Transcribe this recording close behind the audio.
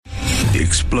the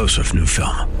explosive new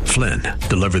film, Flynn,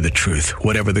 Deliver the Truth,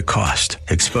 Whatever the Cost,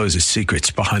 exposes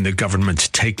secrets behind the government's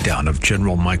takedown of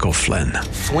General Michael Flynn.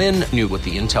 Flynn knew what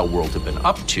the intel world had been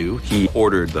up to. He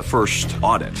ordered the first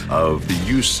audit of the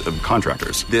use of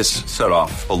contractors. This set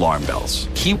off alarm bells.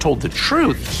 He told the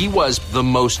truth. He was the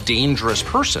most dangerous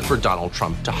person for Donald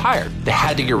Trump to hire. They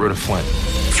had to get rid of Flynn.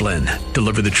 Flynn,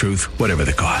 Deliver the Truth, Whatever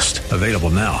the Cost. Available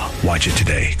now. Watch it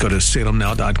today. Go to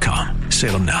salemnow.com.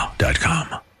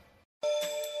 salemnow.com.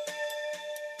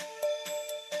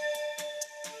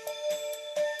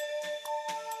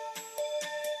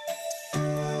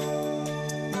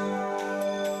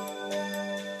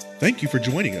 Thank you for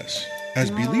joining us.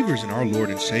 As believers in our Lord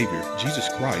and Savior, Jesus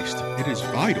Christ, it is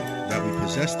vital that we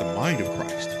possess the mind of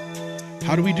Christ.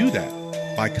 How do we do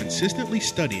that? By consistently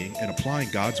studying and applying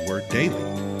God's Word daily.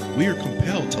 We are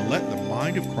compelled to let the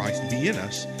mind of Christ be in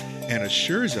us and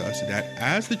assures us that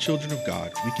as the children of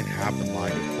God, we can have the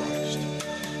mind of Christ.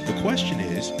 The question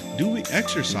is, do we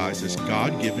exercise this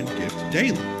God-given gift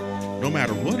daily? No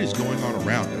matter what is going on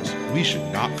around us, we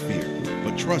should not fear,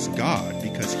 but trust God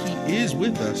because He is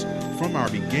with us from our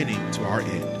beginning to our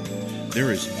end.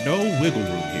 There is no wiggle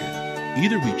room here.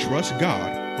 Either we trust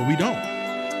God or we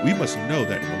don't. We must know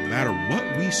that no matter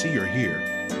what we see or hear,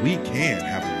 we can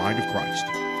have the mind of Christ.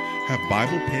 Have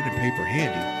Bible, pen, and paper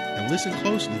handy and listen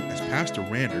closely as Pastor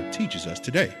Rander teaches us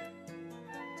today.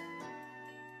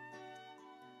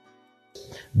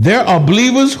 There are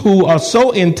believers who are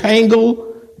so entangled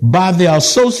by their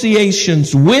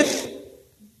associations with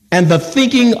and the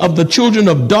thinking of the children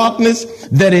of darkness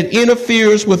that it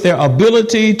interferes with their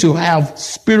ability to have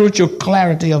spiritual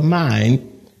clarity of mind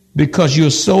because you're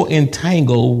so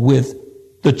entangled with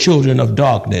the children of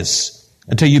darkness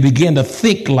until you begin to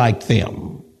think like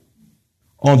them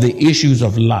on the issues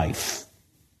of life.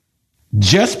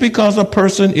 Just because a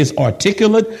person is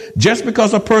articulate, just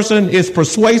because a person is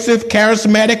persuasive,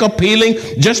 charismatic, appealing,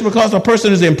 just because a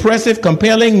person is impressive,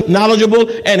 compelling, knowledgeable,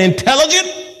 and intelligent,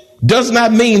 does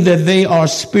not mean that they are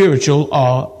spiritual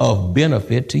or of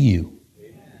benefit to you.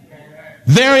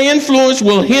 Their influence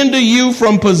will hinder you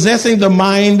from possessing the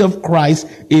mind of Christ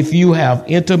if you have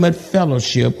intimate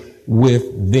fellowship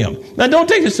with them. Now, don't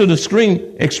take this to the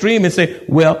extreme and say,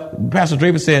 well, Pastor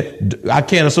Draper said, I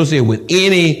can't associate with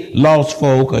any lost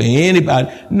folk or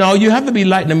anybody. No, you have to be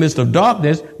light in the midst of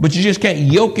darkness, but you just can't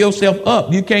yoke yourself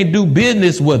up. You can't do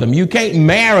business with them. You can't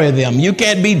marry them. You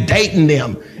can't be dating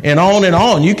them and on and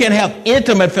on. You can't have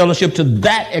intimate fellowship to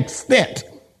that extent.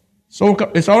 So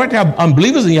it's all right to have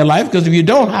unbelievers in your life, because if you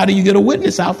don't, how do you get a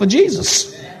witness out for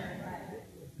Jesus?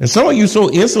 And some of you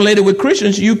so insulated with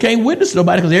Christians, you can't witness to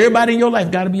nobody because everybody in your life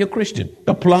got to be a Christian.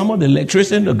 The plumber, the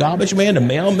electrician, the garbage man, the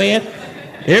mailman.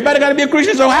 Everybody got to be a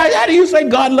Christian. So how do you say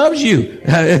God loves you?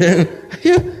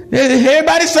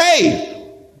 Everybody saved.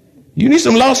 You need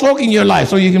some lost folk in your life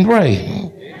so you can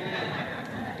pray.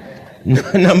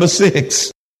 Number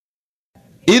 6.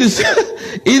 It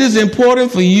is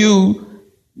important for you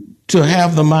to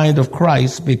have the mind of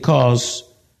Christ because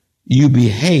you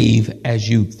behave as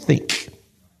you think.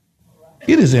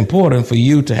 It is important for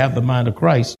you to have the mind of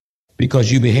Christ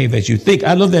because you behave as you think.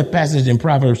 I love that passage in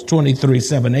Proverbs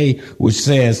 23:7a, which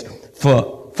says,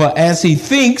 For as he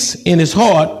thinks in his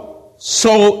heart,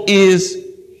 so is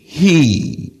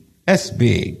he. That's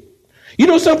big. You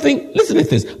know something? Listen to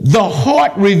this. The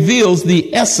heart reveals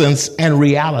the essence and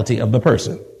reality of the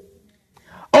person.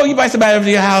 Oh, you invite somebody over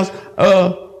to your house.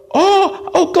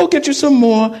 Go get you some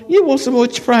more. You want some more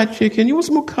fried chicken? You want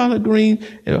some more collard green?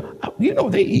 You know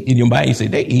they eat. In your mind, you say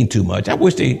they eat too much. I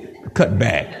wish they cut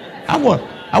back. I want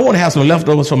to have some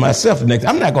leftovers for myself the next.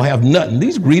 I'm not gonna have nothing.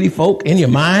 These greedy folk in your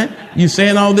mind. You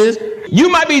saying all this? You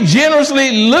might be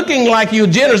generously looking like you're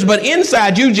generous, but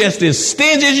inside you just as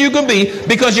stingy as you can be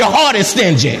because your heart is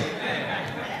stingy.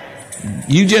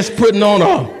 You just putting on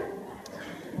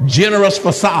a generous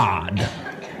facade.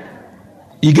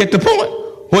 You get the point?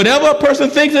 Whatever a person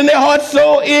thinks in their heart,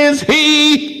 so is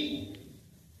he.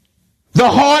 The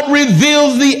heart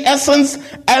reveals the essence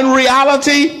and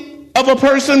reality of a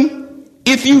person.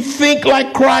 If you think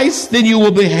like Christ, then you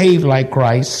will behave like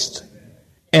Christ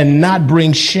and not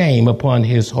bring shame upon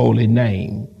his holy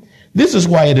name. This is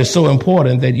why it is so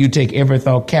important that you take every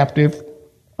thought captive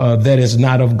that is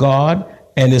not of God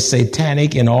and is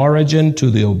satanic in origin to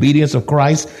the obedience of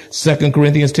Christ. 2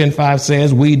 Corinthians 10:5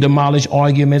 says, we demolish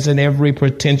arguments and every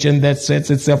pretension that sets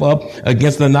itself up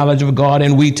against the knowledge of God,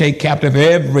 and we take captive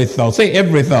every thought. Say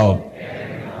every thought.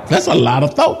 That's a lot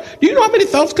of thought. Do you know how many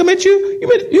thoughts come at you?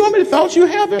 You know how many thoughts you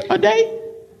have a day?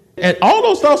 And all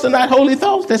those thoughts are not holy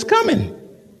thoughts that's coming.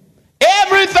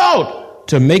 Every thought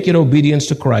to make it obedience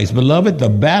to Christ. Beloved, the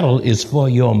battle is for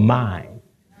your mind.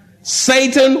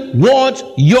 Satan wants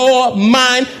your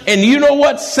mind. And you know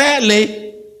what?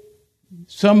 Sadly,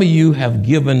 some of you have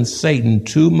given Satan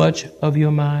too much of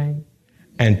your mind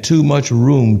and too much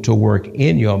room to work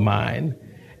in your mind.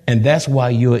 And that's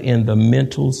why you're in the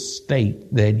mental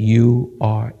state that you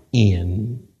are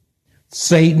in.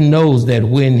 Satan knows that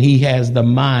when he has the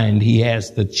mind, he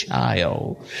has the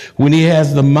child. When he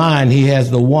has the mind, he has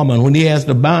the woman. When he has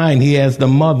the mind, he has the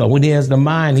mother. When he has the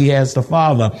mind, he has the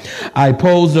father. I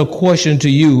pose a question to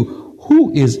you.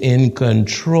 Who is in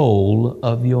control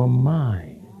of your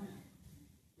mind?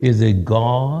 Is it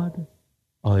God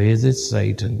or is it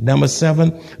Satan? Number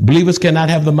 7, believers cannot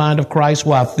have the mind of Christ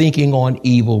while thinking on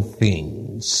evil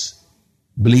things.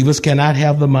 Believers cannot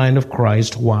have the mind of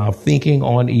Christ while thinking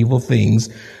on evil things.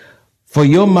 For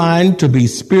your mind to be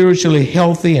spiritually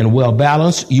healthy and well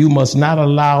balanced, you must not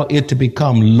allow it to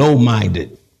become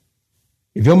low-minded.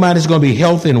 If your mind is going to be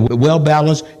healthy and well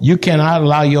balanced, you cannot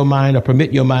allow your mind or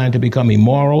permit your mind to become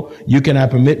immoral. You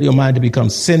cannot permit your mind to become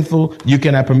sinful. You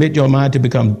cannot permit your mind to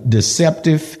become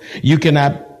deceptive. You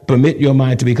cannot permit your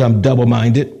mind to become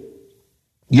double-minded.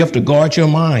 You have to guard your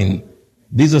mind.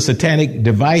 These are satanic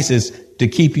devices to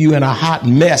keep you in a hot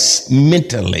mess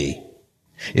mentally.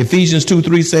 Ephesians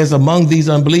 2:3 says, among these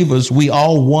unbelievers, we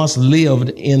all once lived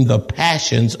in the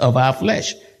passions of our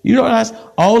flesh. You realize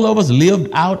all of us lived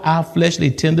out our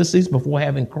fleshly tendencies before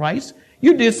having Christ?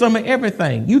 You did some of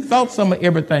everything. You thought some of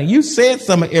everything. You said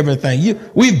some of everything.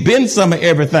 We've been some of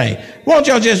everything. Why don't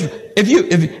y'all just, if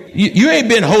you ain't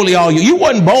been holy all you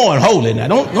wasn't born holy. Now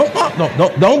don't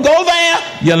go there.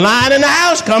 You're lying in the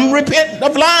house. Come repent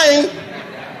of lying.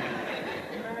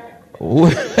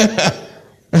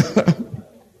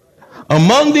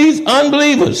 Among these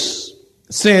unbelievers,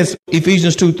 says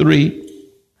Ephesians 2:3,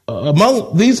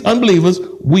 among these unbelievers,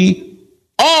 we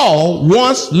all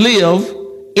once lived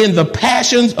in the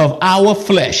passions of our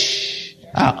flesh,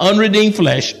 our unredeemed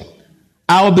flesh,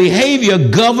 our behavior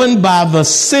governed by the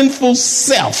sinful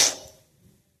self,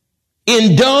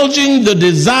 indulging the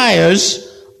desires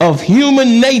of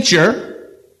human nature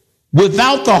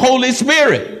without the Holy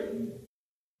Spirit.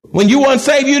 When you weren't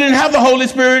saved, you didn't have the Holy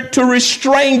Spirit to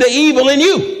restrain the evil in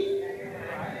you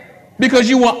because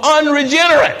you were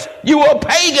unregenerate. You were a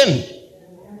pagan.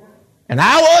 And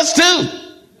I was too.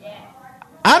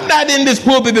 I'm not in this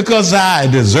pulpit because I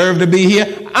deserve to be here.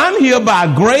 I'm here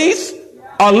by grace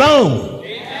alone.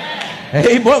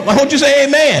 Hey, why don't you say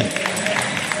amen?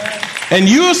 And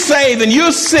you're saved and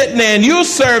you're sitting there and you're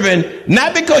serving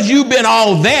not because you've been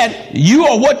all that. You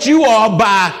are what you are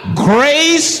by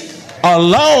grace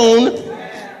alone,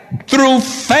 through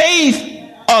faith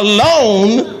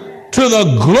alone, to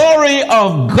the glory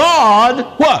of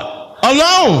God, what?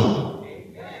 Alone.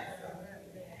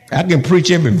 I can preach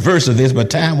every verse of this,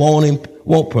 but time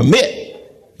won't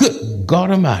permit. Good God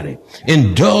Almighty.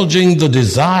 Indulging the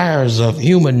desires of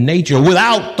human nature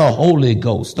without the Holy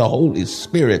Ghost, the Holy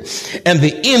Spirit, and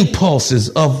the impulses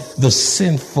of the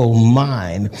sinful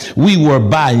mind. We were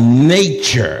by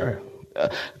nature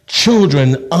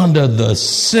children under the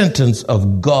sentence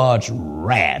of God's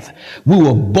wrath. We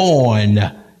were born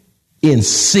in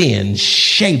sin,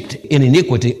 shaped in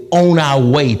iniquity, on our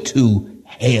way to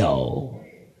hell.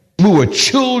 We were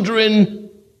children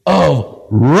of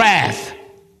wrath,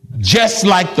 just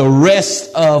like the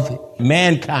rest of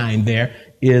mankind. There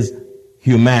is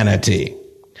humanity.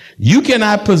 You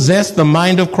cannot possess the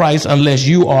mind of Christ unless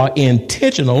you are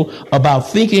intentional about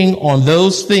thinking on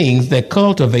those things that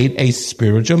cultivate a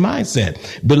spiritual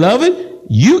mindset. Beloved,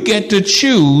 you get to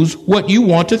choose what you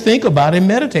want to think about and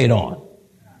meditate on.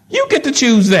 You get to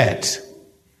choose that,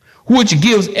 which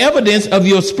gives evidence of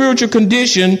your spiritual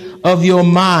condition of your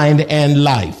mind and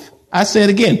life. I said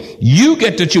again, you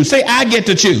get to choose. Say, I get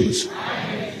to choose.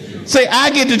 Say,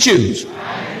 I get to choose.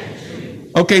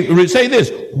 Okay, say this.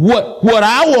 What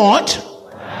I want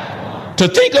to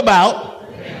think about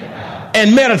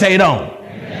and meditate on.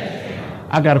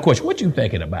 I got a question. What you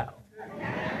thinking about?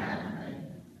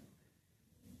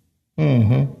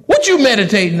 What you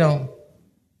meditating on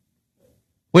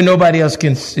when nobody else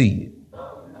can see it?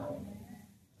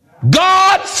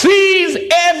 God sees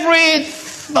every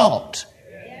thought.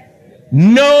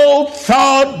 No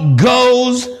thought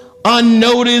goes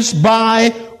unnoticed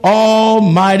by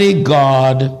Almighty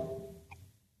God.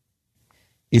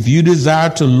 If you desire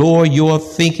to lower your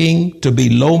thinking to be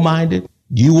low-minded,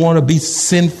 you want to be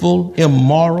sinful,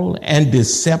 immoral, and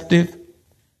deceptive,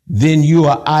 then you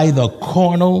are either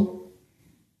carnal,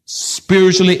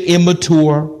 spiritually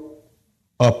immature,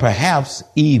 or perhaps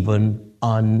even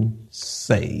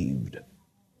unsaved.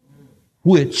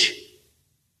 Which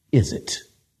is it?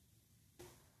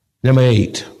 Number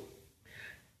 8.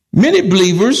 Many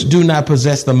believers do not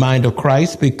possess the mind of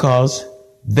Christ because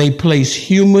they place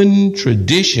human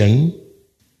tradition,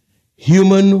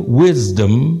 human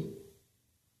wisdom,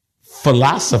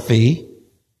 philosophy,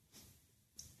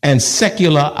 and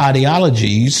secular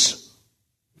ideologies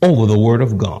over the Word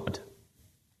of God.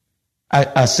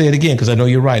 I say it again because I know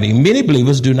you're writing. Many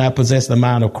believers do not possess the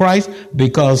mind of Christ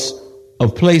because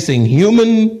of placing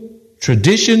human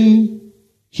tradition,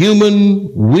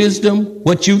 human wisdom,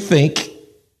 what you think,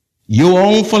 your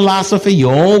own philosophy,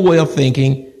 your own way of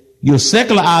thinking, your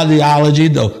secular ideology,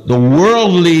 the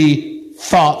worldly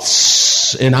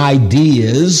thoughts and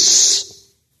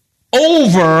ideas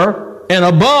over and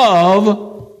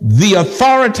above the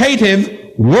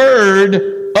authoritative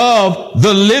word of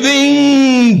the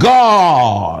living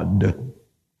God.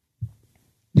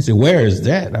 You say, where is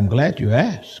that? I'm glad you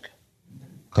asked.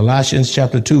 Colossians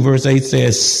chapter 2 verse 8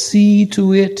 says, see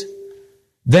to it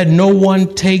that no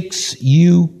one takes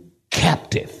you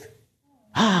captive.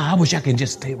 I wish I could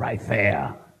just stay right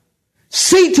there.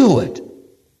 See to it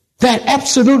that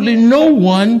absolutely no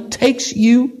one takes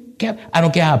you captive. I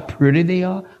don't care how pretty they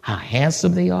are, how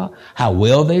handsome they are, how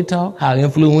well they talk, how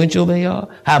influential they are,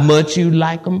 how much you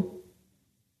like them.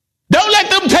 Don't let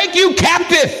them take you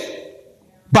captive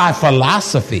by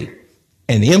philosophy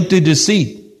and empty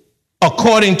deceit,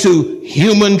 according to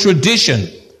human tradition,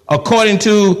 according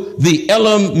to the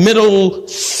elemental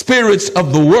spirits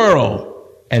of the world,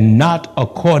 and not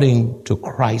according to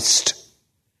Christ.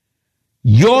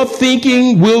 Your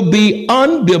thinking will be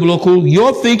unbiblical,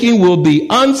 your thinking will be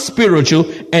unspiritual,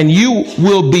 and you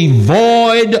will be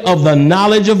void of the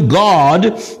knowledge of God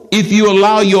if you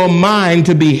allow your mind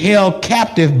to be held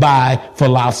captive by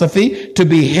philosophy, to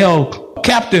be held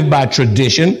captive by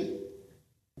tradition,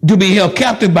 to be held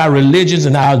captive by religions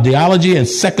and ideology and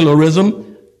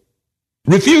secularism.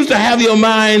 Refuse to have your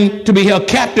mind to be held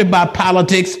captive by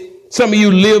politics. Some of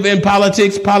you live in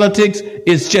politics. Politics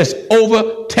is just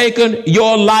overtaken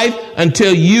your life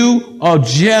until you are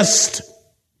just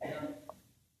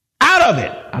out of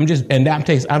it. I'm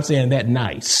saying that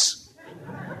nice.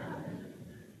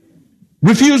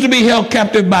 Refuse to be held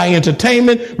captive by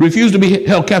entertainment. Refuse to be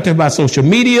held captive by social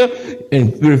media.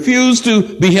 And refuse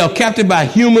to be held captive by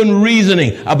human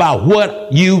reasoning about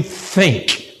what you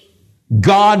think.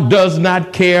 God does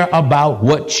not care about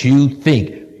what you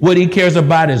think. What he cares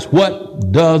about is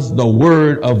what does the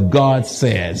word of God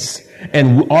says.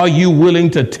 And are you willing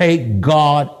to take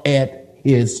God at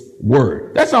his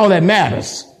word? That's all that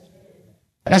matters.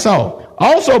 That's all.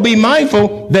 Also be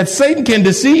mindful that Satan can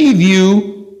deceive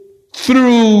you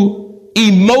through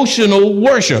emotional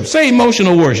worship. Say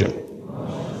emotional worship.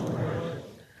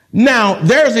 Now,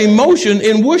 there's emotion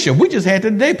in worship. We just had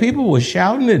today, people were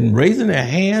shouting and raising their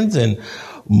hands and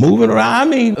moving around. I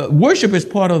mean, worship is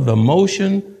part of the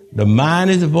emotion. The mind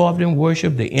is involved in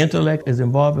worship. The intellect is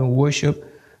involved in worship.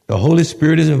 The Holy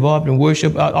Spirit is involved in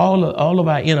worship. All of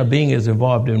our inner being is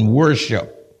involved in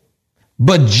worship.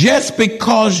 But just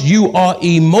because you are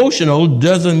emotional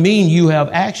doesn't mean you have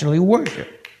actually worshiped.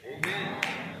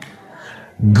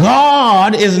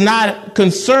 God is not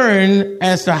concerned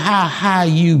as to how high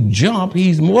you jump.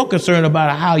 He's more concerned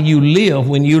about how you live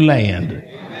when you land.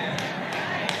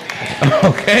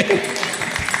 Okay?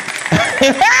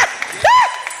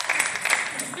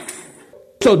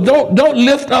 So don't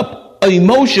lift up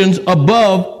emotions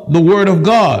above the word of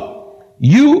God.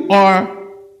 You are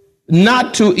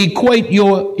not to equate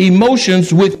your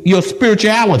emotions with your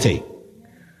spirituality.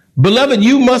 Beloved,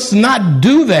 you must not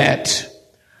do that.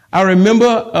 I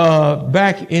remember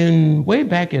way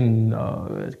back in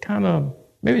kind of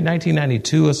maybe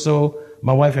 1992 or so,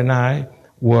 my wife and I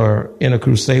were in a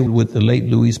crusade with the late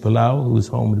Luis Palau, who is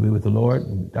home to be with the Lord.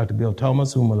 And Dr. Bill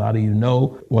Thomas, whom a lot of you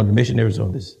know, one of the missionaries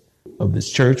of this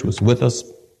church, was with us.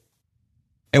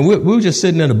 And we were just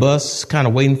sitting in a bus, kind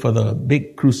of waiting for the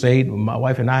big crusade. My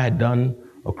wife and I had done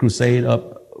a crusade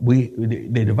up.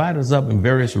 They divided us up in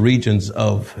various regions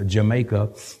of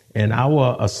Jamaica, and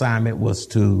our assignment was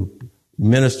to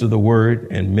minister the word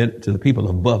and to the people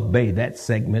of Buff Bay, that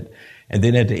segment. And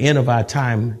then at the end of our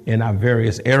time in our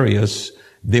various areas,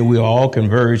 then we all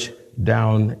converged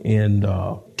down in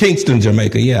Kingston,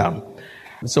 Jamaica. Yeah.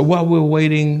 So while we were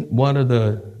waiting, one of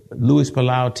the Luis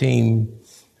Palau team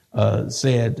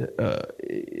said,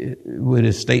 with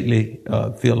his stately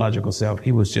theological self,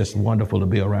 he was just wonderful to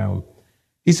be around.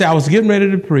 He said, I was getting ready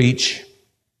to preach,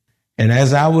 and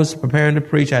as I was preparing to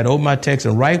preach, I'd opened my text,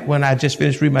 and right when I just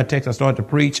finished reading my text, I started to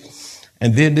preach,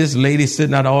 and then this lady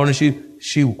sitting out the audience,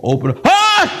 she opened up,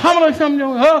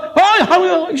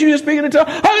 she was speaking in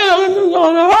tongues,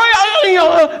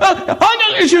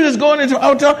 she was just going into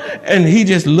altar, and he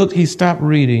just looked, he stopped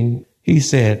reading, He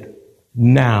said,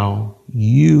 now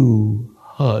you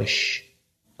hush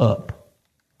up,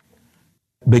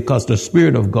 because the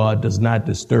Spirit of God does not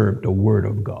disturb the Word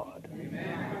of God.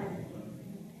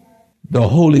 The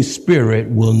Holy Spirit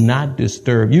will not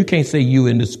disturb. You can't say you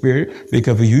in the Spirit,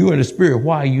 because if you're in the Spirit,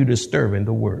 why are you disturbing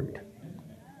the Word?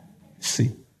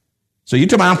 See? So you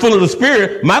tell me I'm full of the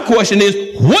Spirit. My question is,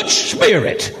 which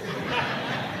Spirit?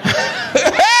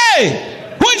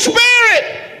 Hey, which Spirit?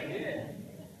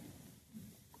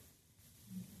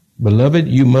 Beloved,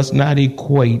 you must not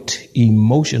equate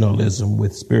emotionalism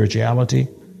with spirituality,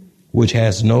 which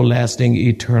has no lasting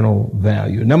eternal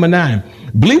value. Number 9,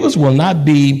 believers will not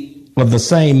be of the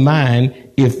same mind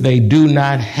if they do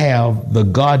not have the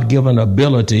God-given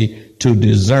ability to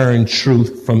discern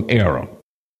truth from error.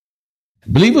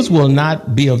 Believers will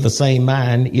not be of the same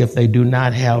mind if they do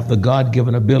not have the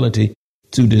God-given ability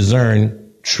to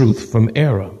discern truth from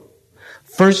error.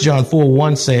 1 John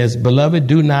 4:1 says, beloved,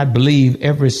 do not believe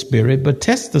every spirit, but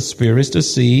test the spirits to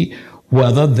see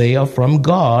whether they are from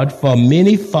God, for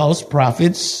many false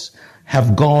prophets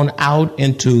have gone out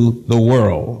into the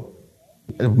world.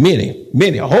 Many,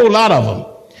 a whole lot of them.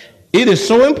 It is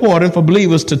so important for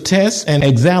believers to test and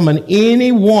examine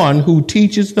anyone who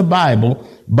teaches the Bible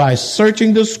by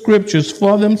searching the scriptures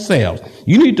for themselves.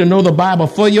 You need to know the Bible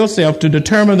for yourself to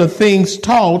determine the things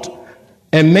taught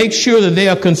and make sure that they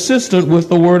are consistent with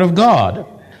the Word of God.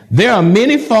 There are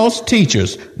many false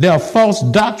teachers. There are false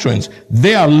doctrines.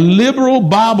 There are liberal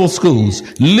Bible schools,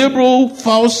 liberal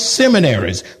false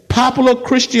seminaries, popular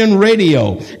Christian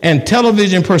radio and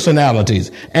television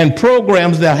personalities, and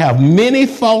programs that have many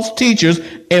false teachers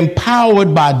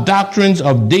empowered by doctrines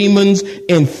of demons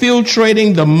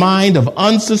infiltrating the mind of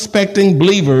unsuspecting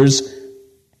believers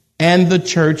and the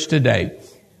church today.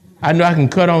 I know I can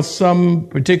cut on some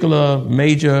particular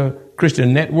major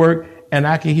Christian network and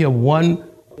I can hear one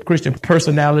Christian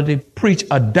personality preach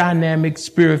a dynamic,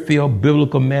 spirit-filled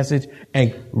biblical message,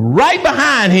 and right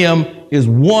behind him is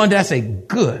one that say,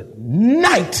 good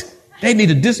night. They need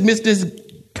to dismiss this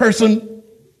person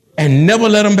and never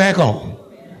let him back on.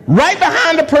 Right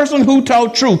behind the person who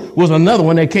taught truth was another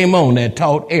one that came on that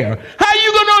taught error. How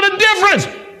you gonna know the difference?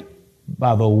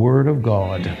 By the Word of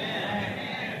God.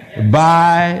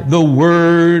 By the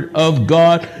Word of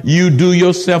God. You do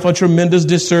yourself a tremendous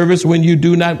disservice when you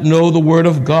do not know the Word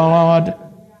of God.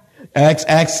 Acts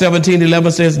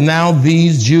 17:11 says, now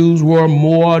these Jews were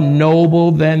more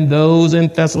noble than those in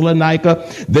Thessalonica.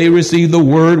 They received the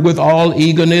Word with all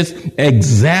eagerness,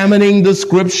 examining the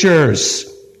scriptures,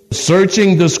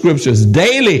 searching the scriptures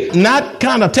daily, not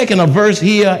kind of taking a verse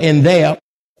here and there.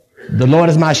 The Lord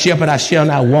is my shepherd, I shall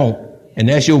not want. And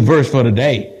that's your verse for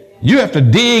today. You have to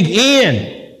dig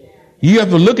in. You have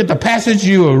to look at the passage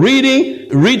you are reading,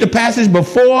 read the passage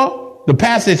before, the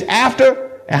passage after,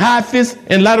 and how it fits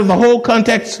in light of the whole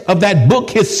context of that book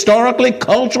historically,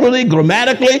 culturally,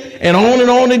 grammatically, and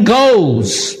on it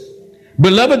goes.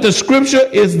 Beloved, the scripture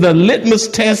is the litmus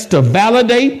test to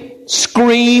validate,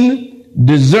 screen,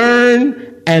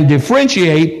 discern, and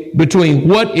differentiate between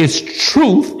what is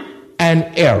truth and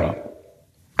error.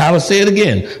 I will say it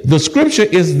again. The scripture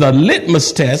is the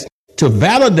litmus test to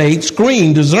validate,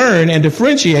 screen, discern, and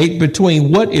differentiate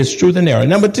between what is truth and error.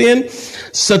 Number 10,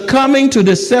 succumbing to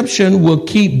deception will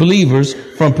keep believers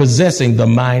from possessing the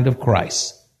mind of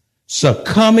Christ.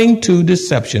 Succumbing to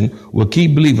deception will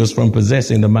keep believers from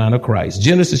possessing the mind of Christ.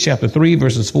 Genesis chapter 3,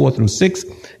 verses 4 through 6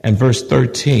 and verse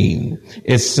 13.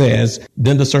 It says,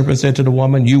 then the serpent said to the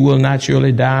woman, you will not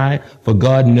surely die, for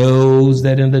God knows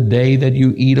that in the day that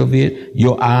you eat of it,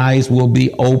 your eyes will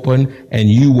be open and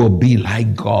you will be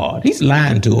like God. He's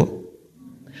lying to her,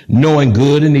 knowing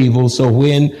good and evil. So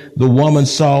when the woman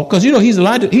saw, because you know he's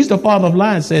the father of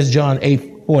lies, says John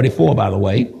 8:44, by the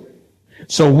way.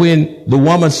 So when the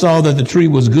woman saw that the tree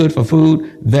was good for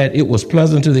food, that it was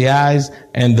pleasant to the eyes,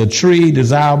 and the tree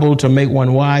desirable to make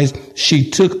one wise, she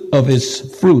took of its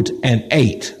fruit and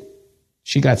ate.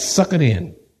 She got suckered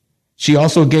in. She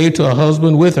also gave to her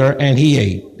husband with her, and he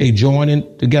ate. They joined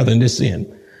in together in this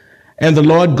sin. And the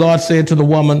Lord God said to the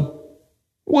woman,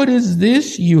 what is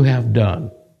this you have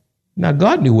done? Now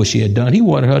God knew what she had done. He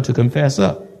wanted her to confess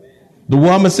up. The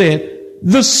woman said,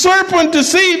 the serpent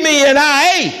deceived me and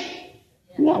I ate.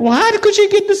 Well, how could she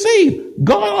get deceived?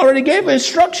 God already gave her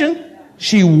instruction.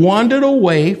 She wandered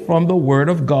away from the Word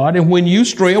of God. And when you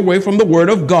stray away from the Word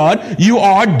of God, you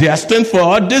are destined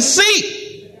for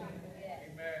deceit.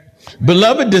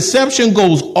 Beloved, deception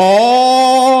goes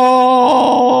all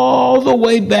the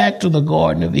way back to the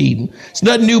Garden of Eden. It's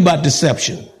nothing new about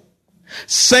deception.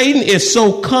 Satan is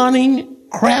so cunning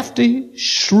crafty,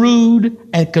 shrewd,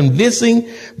 and convincing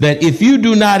that if you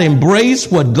do not embrace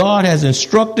what God has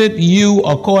instructed you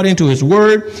according to his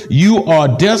word, you are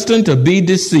destined to be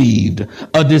deceived.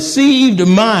 A deceived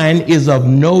mind is of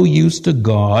no use to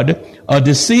God. A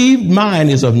deceived mind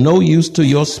is of no use to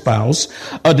your spouse.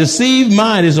 A deceived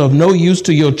mind is of no use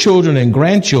to your children and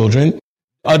grandchildren.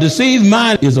 A deceived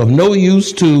mind is of no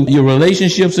use to your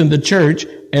relationships in the church.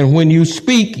 And when you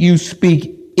speak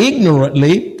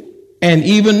ignorantly, and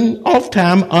even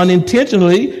oftentimes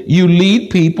unintentionally, you lead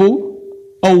people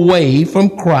away from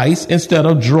Christ instead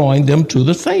of drawing them to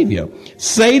the Savior.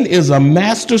 Satan is a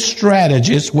master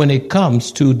strategist when it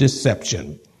comes to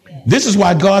deception. This is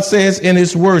why God says in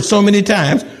his word so many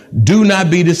times, do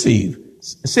not be deceived.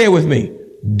 Say it with me.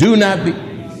 Do not be.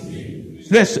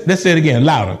 Let's say it again,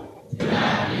 louder. Do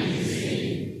not be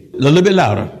deceived. A little bit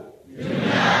louder. Do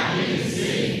not be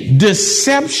deceived.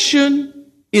 Deception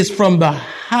is from the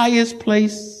highest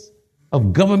place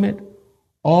of government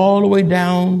all the way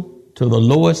down to the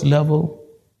lowest level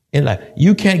in life.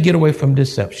 You can't get away from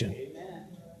deception.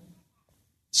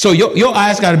 So your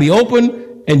eyes got to be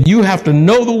open, and you have to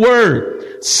know the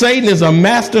word. Satan is a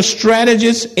master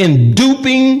strategist in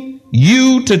duping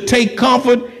you to take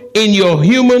comfort in your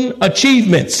human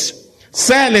achievements.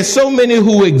 Sadly, so many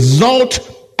who exalt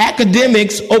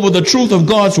academics over the truth of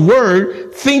God's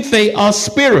word think they are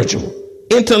spiritual,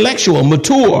 intellectual,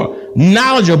 mature,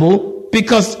 knowledgeable,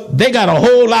 because they got a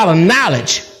whole lot of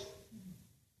knowledge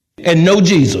and no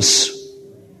Jesus.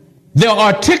 They're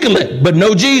articulate, but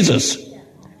no Jesus.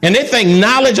 And they think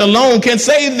knowledge alone can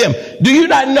save them. Do you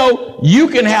not know you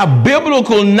can have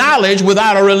biblical knowledge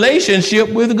without a relationship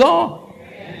with God?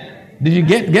 Did you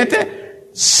get that?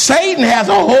 Satan has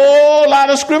a whole lot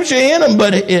of scripture in him,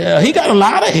 but he got a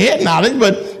lot of head knowledge,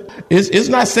 but it's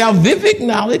not salvific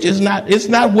knowledge. It's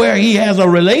not where he has a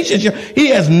relationship. He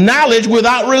has knowledge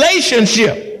without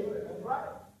relationship.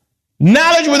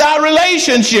 Knowledge without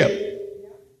relationship.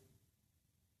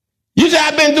 You say,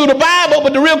 I've been through the Bible,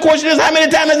 but the real question is, how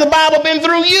many times has the Bible been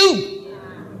through you?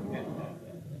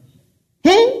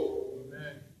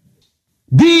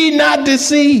 Be not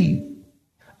deceived.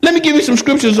 Let me give you some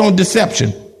scriptures on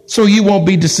deception so you won't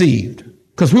be deceived,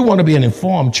 because we want to be an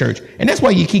informed church. And that's why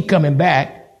you keep coming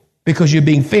back, because you're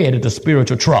being fed at the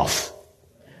spiritual trough.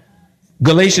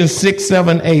 Galatians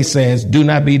 6:7a says, do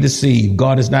not be deceived.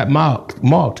 God is not mocked.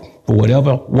 For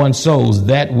whatever one sows,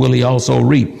 that will he also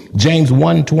reap. James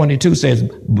 1:22 says,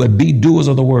 but be doers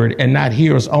of the word and not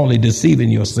hearers only,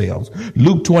 deceiving yourselves.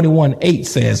 Luke 21:8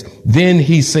 says, then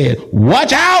he said,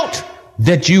 watch out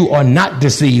that you are not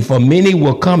deceived, for many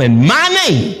will come in my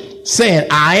name, saying,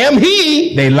 I am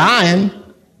he. They lying,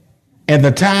 and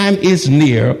the time is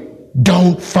near.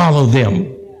 Don't follow them.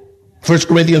 1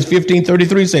 Corinthians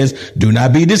 15:33 says, do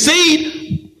not be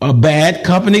deceived. A bad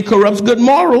company corrupts good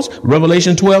morals.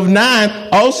 Revelation 12:9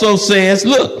 also says,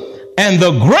 look, and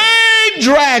the great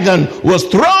dragon was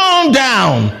thrown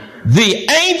down, the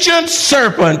ancient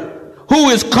serpent, who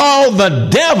is called the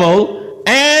devil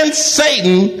and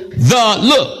Satan,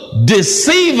 the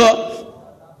deceiver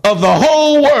of the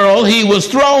whole world. He was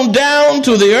thrown down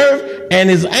to the earth, and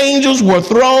his angels were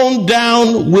thrown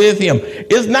down with him.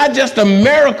 It's not just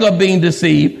America being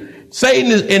deceived.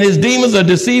 Satan and his demons are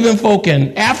deceiving folk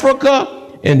in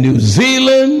Africa, in New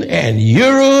Zealand, and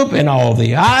Europe, and all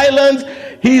the islands.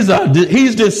 He's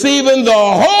deceiving the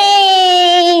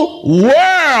whole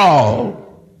world.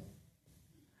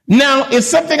 Now, it's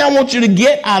something I want you to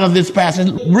get out of this passage.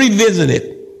 Revisit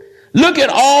it. Look at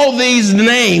all these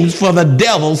names for the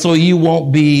devil so you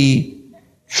won't be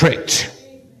tricked.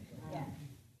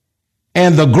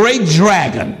 And the great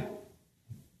dragon,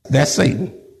 that's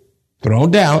Satan,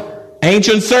 thrown down.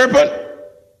 Ancient serpent,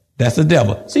 that's the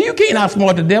devil. See, you can't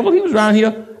outsmart the devil. He was around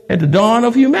here at the dawn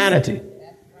of humanity.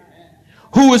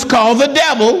 Who is called the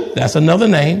devil, that's another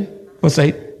name for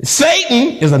Satan.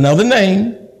 Satan is another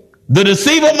name. The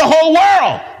deceiver of the whole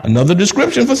world, another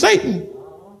description for Satan.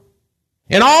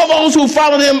 And all those who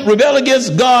followed him rebel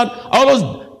against God, all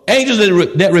those angels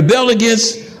that rebel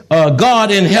against God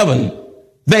in heaven,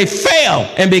 they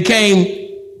fell and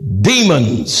became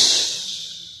demons.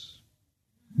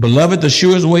 Beloved, the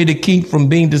surest way to keep from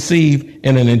being deceived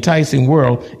in an enticing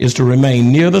world is to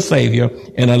remain near the Savior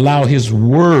and allow his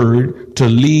word to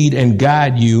lead and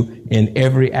guide you in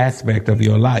every aspect of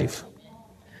your life.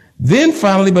 Then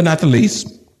finally, but not the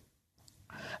least,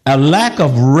 a lack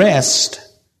of rest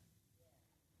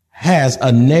has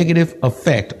a negative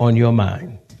effect on your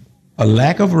mind. A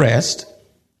lack of rest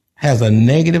has a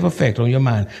negative effect on your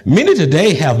mind. Many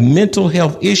today have mental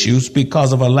health issues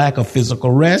because of a lack of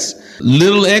physical rest,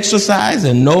 little exercise,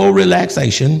 and no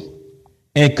relaxation.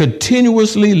 and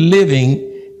continuously living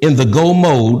in the go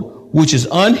mode, which is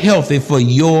unhealthy for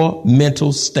your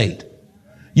mental state.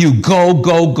 You go,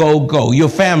 go, go, go. Your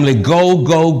family go,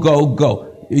 go, go,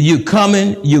 go. You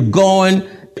coming, you going.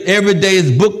 Every day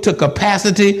is booked to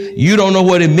capacity. You don't know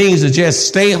what it means to just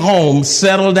stay home,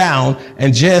 settle down,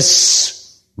 and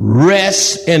just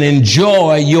rest and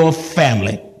enjoy your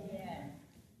family.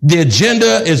 The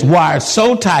agenda is wired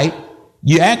so tight,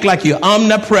 you act like you're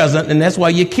omnipresent, and that's why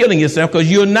you're killing yourself,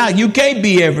 because you're not. You can't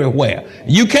be everywhere.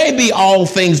 You can't be all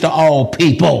things to all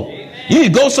people. You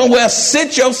need to go somewhere,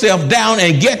 sit yourself down,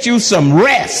 and get you some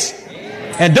rest.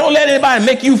 And don't let anybody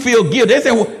make you feel guilty. They say,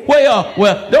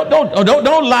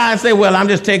 don't lie and say, well, I'm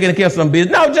just taking care of some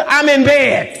business. No, I'm in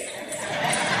bed.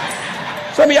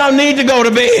 Some of y'all need to go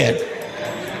to bed.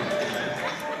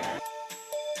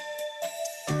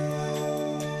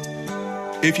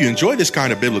 If you enjoy this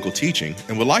kind of biblical teaching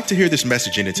and would like to hear this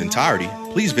message in its entirety,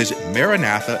 please visit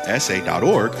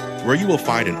MaranathaSA.org, where you will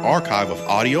find an archive of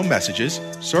audio messages,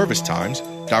 service times,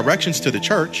 directions to the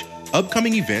church,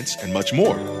 upcoming events, and much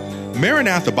more.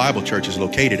 Maranatha Bible Church is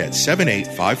located at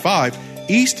 7855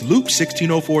 East Loop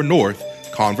 1604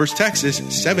 North, Converse, Texas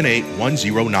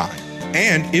 78109.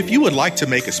 And if you would like to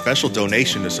make a special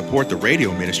donation to support the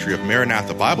radio ministry of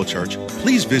Maranatha Bible Church,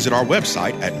 please visit our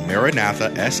website at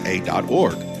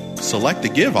MaranathaSA.org. Select the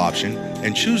Give option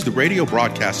and choose the Radio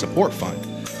Broadcast Support Fund.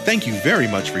 Thank you very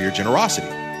much for your generosity.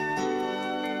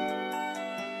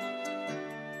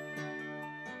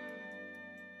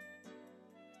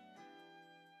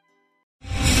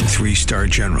 Three-star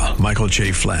General Michael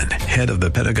J. Flynn, head of the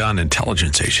Pentagon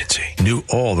Intelligence Agency, knew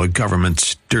all the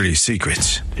government's dirty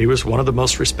secrets. He was one of the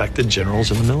most respected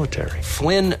generals in the military.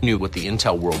 Flynn knew what the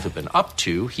intel world had been up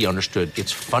to. He understood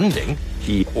its funding.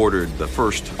 He ordered the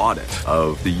first audit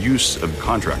of the use of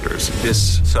contractors.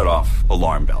 This set off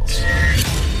alarm bells.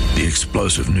 The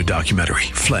explosive new documentary,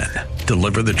 Flynn,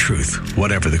 Deliver the Truth,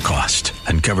 Whatever the Cost,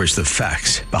 uncovers the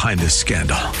facts behind this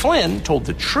scandal. Flynn told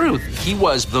the truth. He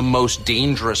was the most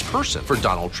dangerous person for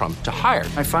Donald Trump to hire.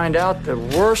 I find out the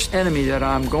worst enemy that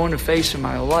I'm going to face in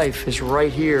my life is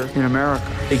right here in America.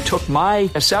 They took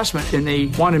my assessment and they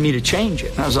wanted me to change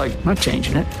it. And I was like, I'm not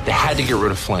changing it. They had to get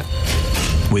rid of Flynn.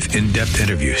 With in-depth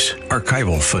interviews,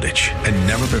 archival footage, and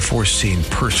never-before-seen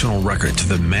personal records of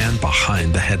the man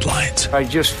behind the headlines. I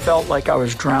just felt like I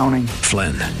was drowning.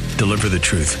 Flynn, Deliver the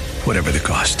Truth, Whatever the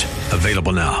Cost.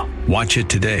 Available now. Watch it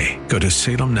today. Go to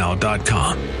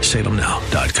salemnow.com.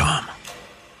 salemnow.com.